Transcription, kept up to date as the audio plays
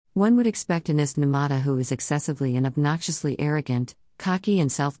One would expect an islamata who is excessively and obnoxiously arrogant, cocky and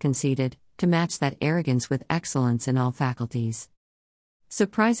self-conceited, to match that arrogance with excellence in all faculties.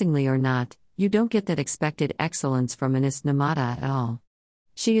 Surprisingly or not, you don't get that expected excellence from an islamata at all.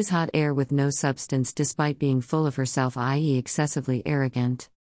 She is hot air with no substance despite being full of herself, i.e. excessively arrogant.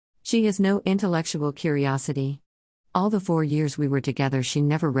 She has no intellectual curiosity. All the 4 years we were together she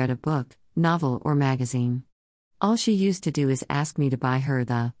never read a book, novel or magazine. All she used to do is ask me to buy her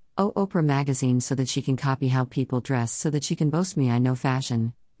the Oprah magazine so that she can copy how people dress, so that she can boast me I know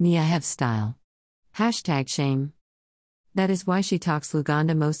fashion, me I have style. #shame. That is why she talks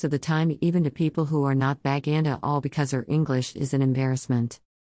Luganda most of the time, even to people who are not Baganda, all because her English is an embarrassment.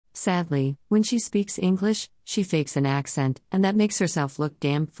 Sadly, when she speaks English, she fakes an accent, and that makes herself look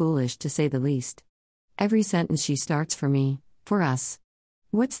damn foolish to say the least. Every sentence she starts for me, for us.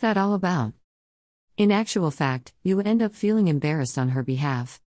 What's that all about? In actual fact, you would end up feeling embarrassed on her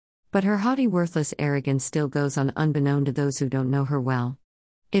behalf. But her haughty, worthless arrogance still goes on unbeknown to those who don't know her well.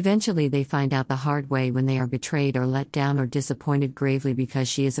 Eventually they find out the hard way when they are betrayed or let down or disappointed gravely because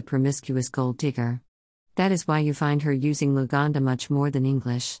she is a promiscuous gold digger. That is why you find her using Luganda much more than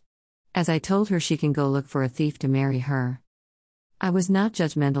English. As I told her, she can go look for a thief to marry her. I was not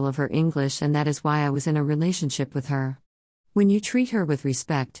judgmental of her English, and that is why I was in a relationship with her. When you treat her with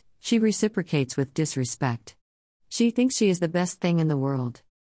respect, she reciprocates with disrespect. She thinks she is the best thing in the world.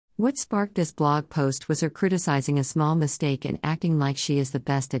 What sparked this blog post was her criticizing a small mistake and acting like she is the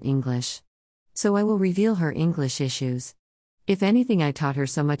best at English. So I will reveal her English issues. If anything, I taught her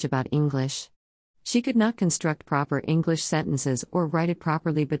so much about English. She could not construct proper English sentences or write it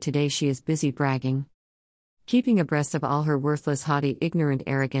properly, but today she is busy bragging. Keeping abreast of all her worthless, haughty, ignorant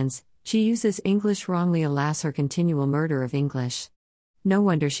arrogance, she uses English wrongly, alas her continual murder of English. No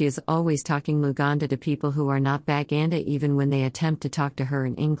wonder she is always talking Luganda to people who are not Baganda, even when they attempt to talk to her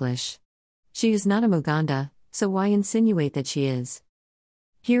in English. She is not a Muganda, so why insinuate that she is?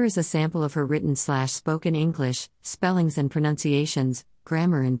 Here is a sample of her written/spoken English, spellings and pronunciations,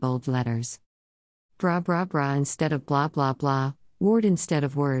 grammar in bold letters. Bra bra bra instead of blah blah blah, word instead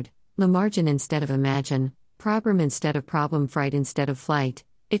of word, la margin instead of imagine, problem instead of problem, fright instead of flight,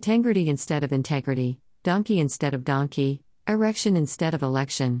 integrity instead of integrity, donkey instead of donkey, erection instead of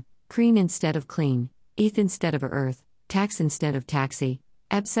election, clean instead of clean, eth instead of earth, tax instead of taxi,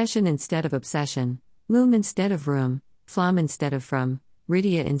 obsession instead of obsession, loom instead of room, flam instead of from,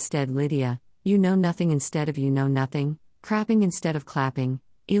 Rydia instead Lydia, you know nothing instead of you know nothing, crapping instead of clapping,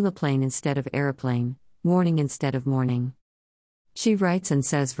 elaplane instead of aeroplane, warning instead of morning. She writes and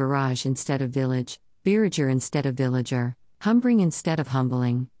says virage instead of village, villager instead of villager, humbring instead of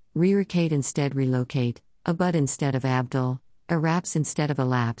humbling, relocate instead relocate, abud instead of Abdul, Araps instead of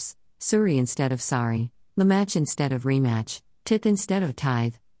elapse, Suri instead of sorry, Lamatch instead of rematch, Tith instead of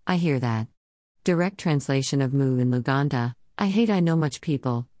tithe, I hear that. Direct translation of Mu in Luganda, I hate I know much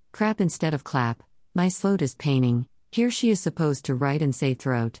people, crap instead of clap, my throat is paining, here she is supposed to write and say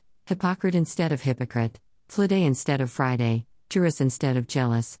throat, hypocrite instead of hypocrite, Friday instead of Friday, tourist instead of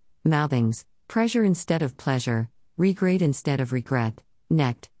jealous, mouthings, pressure instead of pleasure, regret instead of regret,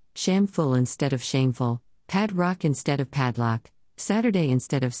 necked, shameful instead of shameful, padrock instead of padlock, Saturday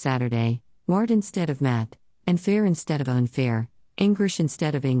instead of Saturday, mart instead of mat, and fair instead of unfair, English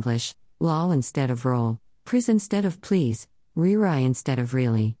instead of English, lol instead of roll, pris instead of please, rewrite instead of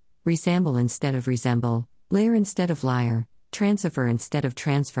really, resemble instead of resemble, layer instead of liar, transfer instead of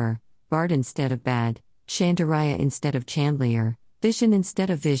transfer, bard instead of bad, Chandaraya instead of chandelier, vision instead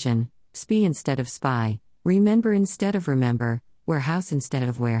of vision, spy instead of spy, remember instead of remember, warehouse instead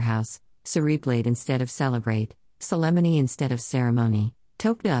of warehouse, cerebrate instead of celebrate, solemnity instead of ceremony,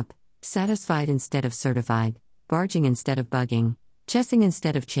 toked up, satisfied instead of certified, barging instead of bugging, chessing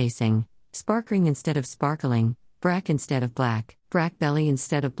instead of chasing, sparkling instead of sparkling, brack instead of black, brackbelly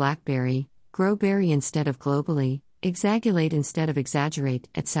instead of blackberry, growberry instead of globally, exaggerate instead of exaggerate,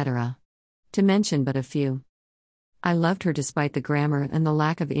 etc. To mention but a few. I loved her despite the grammar and the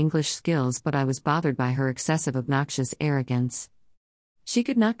lack of English skills, but I was bothered by her excessive obnoxious arrogance. She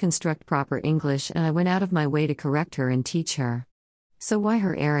could not construct proper English, and I went out of my way to correct her and teach her. So why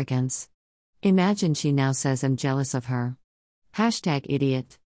her arrogance? Imagine she now says I'm jealous of her.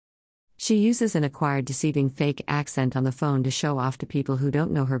 #idiot. She uses an acquired deceiving fake accent on the phone to show off to people who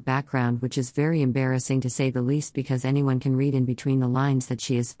don't know her background, which is very embarrassing to say the least, because anyone can read in between the lines that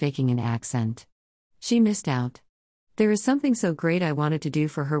she is faking an accent. She missed out. There is something so great I wanted to do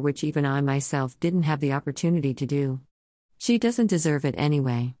for her which even I myself didn't have the opportunity to do. She doesn't deserve it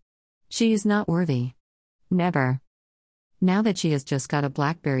anyway. She is not worthy. Never. Now that she has just got a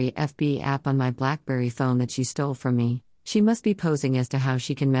BlackBerry FB app on my BlackBerry phone that she stole from me, She must be posing as to how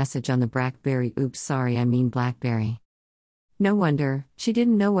she can message on the BlackBerry. Oops, sorry, I mean BlackBerry. No wonder, she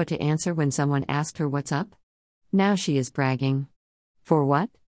didn't know what to answer when someone asked her what's up. Now she is bragging. For what?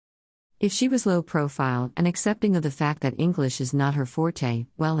 If she was low profile and accepting of the fact that English is not her forte,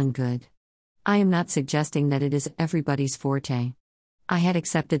 well and good. I am not suggesting that it is everybody's forte. I had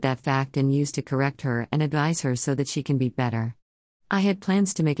accepted that fact and used to correct her and advise her so that she can be better. I had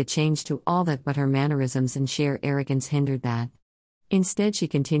plans to make a change to all that, but her mannerisms and sheer arrogance hindered that. Instead, she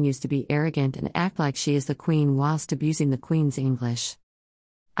continues to be arrogant and act like she is the queen whilst abusing the queen's English.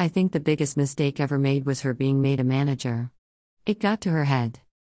 I think the biggest mistake ever made was her being made a manager. It got to her head.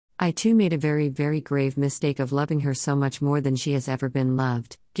 I too made a very, very grave mistake of loving her so much more than she has ever been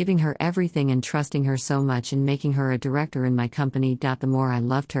loved, giving her everything and trusting her so much and making her a director in my company. The more I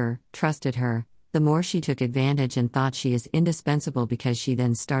loved her, trusted her, the more she took advantage and thought she is indispensable, because she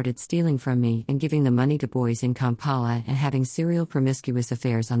then started stealing from me and giving the money to boys in Kampala and having serial promiscuous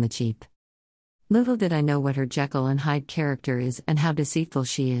affairs on the cheap. Little did I know what her Jekyll and Hyde character is and how deceitful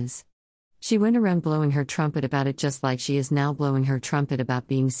she is. She went around blowing her trumpet about it, just like she is now blowing her trumpet about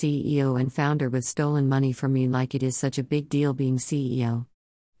being CEO and founder with stolen money from me, like it is such a big deal being CEO.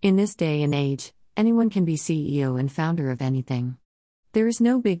 In this day and age, anyone can be CEO and founder of anything. There is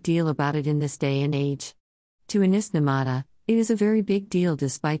no big deal about it in this day and age. To Ines Namada, it is a very big deal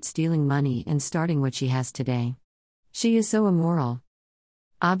despite stealing money and starting what she has today. She is so immoral.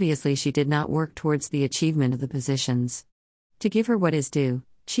 Obviously, she did not work towards the achievement of the positions. To give her what is due,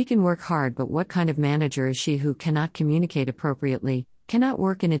 she can work hard, but what kind of manager is she who cannot communicate appropriately, cannot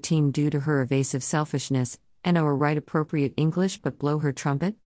work in a team due to her evasive selfishness, and or write appropriate English but blow her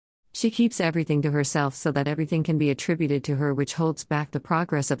trumpet? She keeps everything to herself so that everything can be attributed to her, which holds back the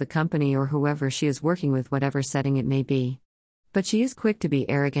progress of the company or whoever she is working with, whatever setting it may be. But she is quick to be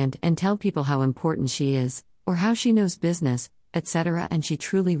arrogant and tell people how important she is, or how she knows business, etc., and she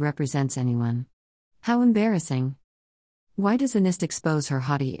truly represents anyone. How embarrassing. Why does Ines expose her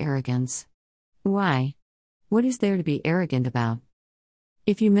haughty arrogance? Why? What is there to be arrogant about?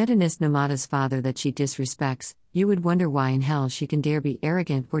 If you met Ines Namada's father that she disrespects, you would wonder why in hell she can dare be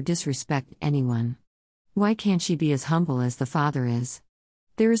arrogant or disrespect anyone. Why can't she be as humble as the father is?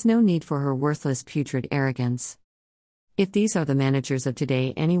 There is no need for her worthless, putrid arrogance. If these are the managers of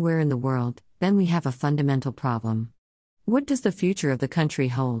today anywhere in the world, then we have a fundamental problem. What does the future of the country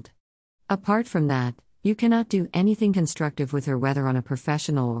hold? Apart from that, you cannot do anything constructive with her, whether on a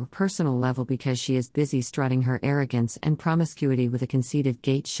professional or personal level, because she is busy strutting her arrogance and promiscuity with a conceited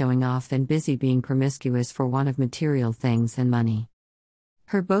gait, showing off, and busy being promiscuous for want of material things and money.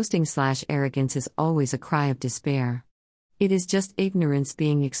 Her boasting/arrogance is always a cry of despair. It is just ignorance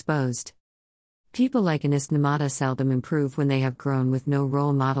being exposed. People like Ines Namada seldom improve when they have grown with no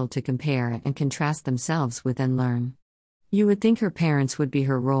role model to compare and contrast themselves with and learn. You would think her parents would be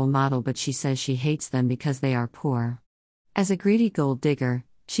her role model, but she says she hates them because they are poor. As a greedy gold digger,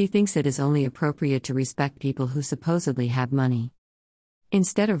 she thinks it is only appropriate to respect people who supposedly have money.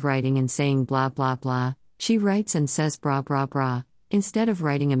 Instead of writing and saying blah blah blah, she writes and says bra bra bra. Instead of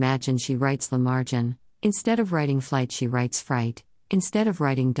writing imagine, she writes la margin. Instead of writing flight, she writes fright. Instead of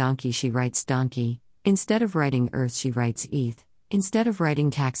writing donkey, she writes donkey. Instead of writing earth, she writes eth. Instead of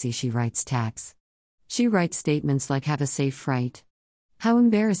writing taxi, she writes tax. She writes statements like have a safe fright. How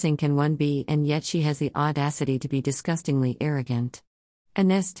embarrassing can one be, and yet she has the audacity to be disgustingly arrogant.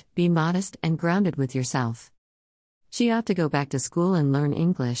 Ines, be modest and grounded with yourself. She ought to go back to school and learn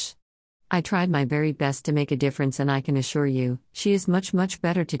English. I tried my very best to make a difference, and I can assure you, she is much, much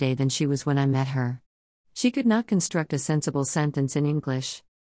better today than she was when I met her. She could not construct a sensible sentence in English.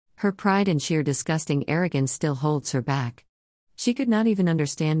 Her pride and sheer disgusting arrogance still holds her back. She could not even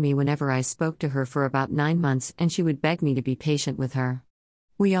understand me whenever I spoke to her for about 9 months, and she would beg me to be patient with her.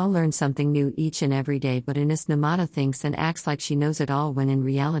 We all learn something new each and every day, but Ines Namada thinks and acts like she knows it all when in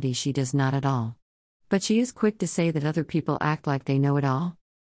reality she does not at all. But she is quick to say that other people act like they know it all.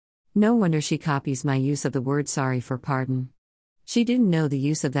 No wonder she copies my use of the word sorry for pardon. She didn't know the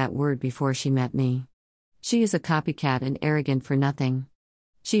use of that word before she met me. She is a copycat and arrogant for nothing.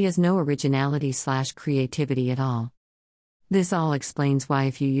 She has no originality/creativity at all. This all explains why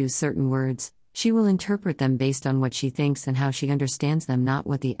if you use certain words, she will interpret them based on what she thinks and how she understands them, not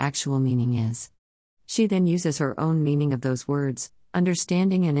what the actual meaning is. She then uses her own meaning of those words,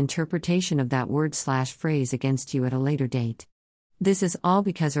 understanding and interpretation of that word/phrase against you at a later date. This is all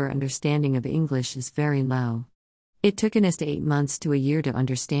because her understanding of English is very low. It took Ines 8 months to a year to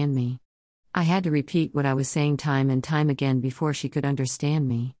understand me. I had to repeat what I was saying time and time again before she could understand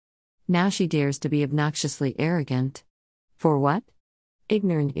me. Now she dares to be obnoxiously arrogant. For what?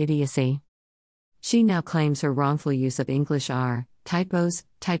 Ignorant idiocy. She now claims her wrongful use of English are typos,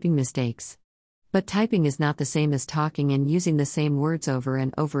 typing mistakes. But typing is not the same as talking and using the same words over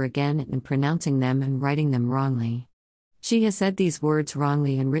and over again and pronouncing them and writing them wrongly. She has said these words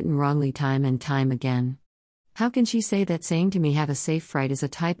wrongly and written wrongly time and time again. How can she say that saying to me have a safe fright is a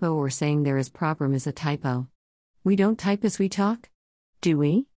typo or saying there is problem is a typo? We don't type as we talk? Do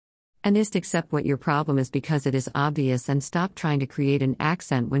we? And just accept what your problem is because it is obvious and stop trying to create an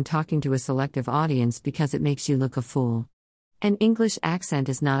accent when talking to a selective audience because it makes you look a fool. An English accent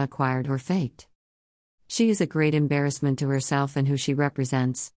is not acquired or faked. She is a great embarrassment to herself and who she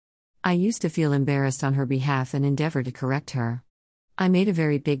represents. I used to feel embarrassed on her behalf and endeavor to correct her. I made a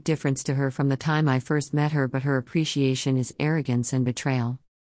very big difference to her from the time I first met her, but her appreciation is arrogance and betrayal.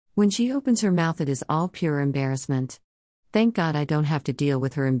 When she opens her mouth, it is all pure embarrassment. Thank God I don't have to deal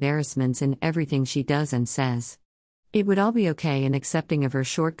with her embarrassments in everything she does and says. It would all be okay and accepting of her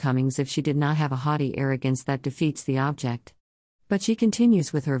shortcomings if she did not have a haughty arrogance that defeats the object. But she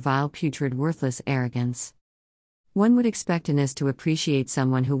continues with her vile, putrid, worthless arrogance. One would expect us to appreciate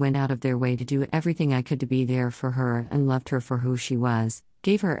someone who went out of their way to do everything I could to be there for her and loved her for who she was,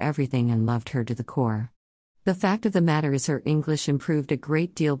 gave her everything and loved her to the core. The fact of the matter is her English improved a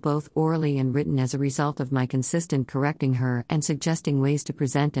great deal both orally and written as a result of my consistent correcting her and suggesting ways to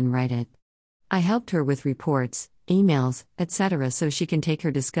present and write it. I helped her with reports, emails, etc. so she can take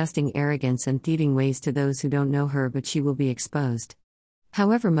her disgusting arrogance and thieving ways to those who don't know her, but she will be exposed.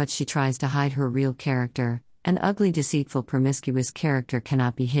 However much she tries to hide her real character, an ugly, deceitful, promiscuous character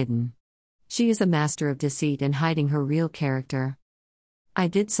cannot be hidden. She is a master of deceit and hiding her real character. I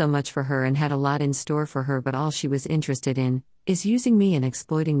did so much for her and had a lot in store for her, but all she was interested in is using me and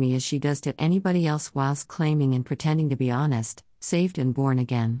exploiting me as she does to anybody else whilst claiming and pretending to be honest, saved and born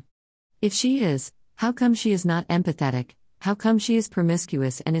again. If she is, how come she is not empathetic? How come she is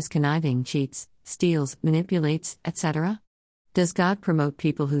promiscuous and is conniving, cheats, steals, manipulates, etc.? Does God promote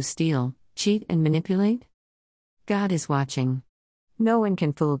people who steal, cheat, and manipulate? God is watching. No one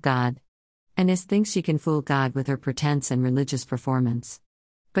can fool God. Anis thinks she can fool God with her pretense and religious performance.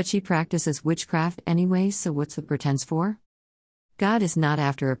 But she practices witchcraft anyway, so what's the pretense for? God is not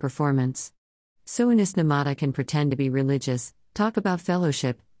after a performance. So Anis Namata can pretend to be religious, talk about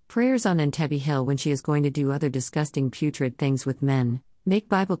fellowship, prayers on Entebbe Hill when she is going to do other disgusting putrid things with men, make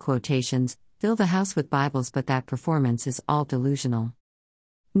Bible quotations, fill the house with Bibles, but that performance is all delusional.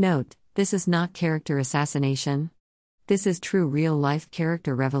 Note, this is not character assassination. This is true real-life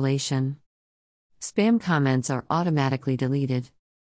character revelation. Spam comments are automatically deleted.